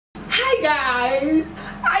Guys,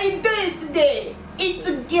 how you doing today? It's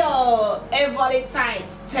a girl,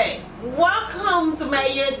 Everlytasted. Welcome to my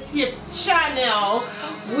YouTube channel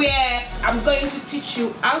where I'm going to teach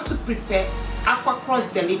you how to prepare aqua cross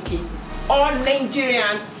delicacies or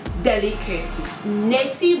Nigerian delicacies,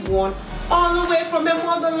 native one all the way from the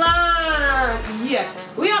motherland. Yeah,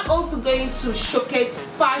 we are also going to showcase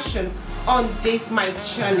fashion on this my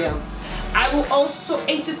channel. I will also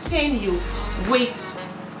entertain you with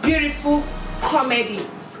beautiful comedy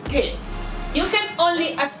skits. You can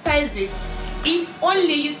only access this if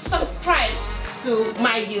only you subscribe to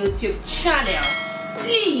my YouTube channel.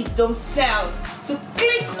 Please don't fail to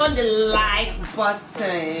click on the like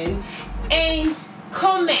button and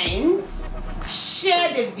comment,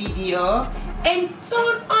 share the video and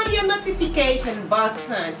turn on your notification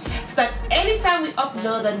button so that anytime we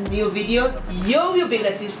upload a new video you will be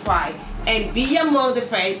notified and be among the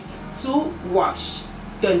first to watch.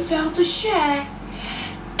 Don't fail to share.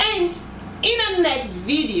 And in the next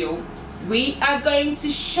video we are going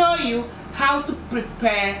to show you how to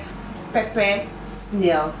prepare pepper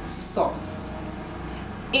snail sauce.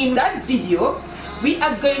 In that video we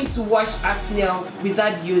are going to wash a snail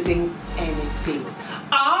without using anything.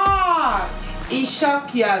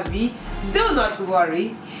 Ishakiavi, do not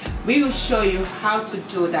worry, we will show you how to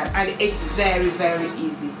do that and it's very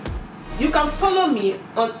easy. You can follow me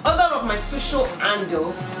on other of my social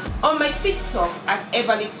handles, on my TikTok as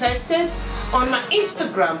Everlytasted, on my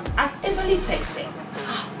Instagram as Everlytasted,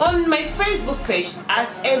 on my Facebook page as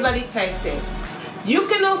Everlytasted. You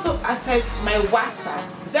can also access my WhatsApp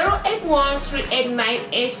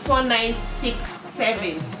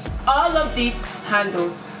 08138984967. All of these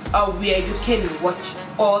handles are where you can watch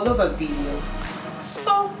all of our videos.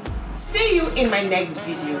 So see you in my next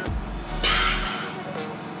video.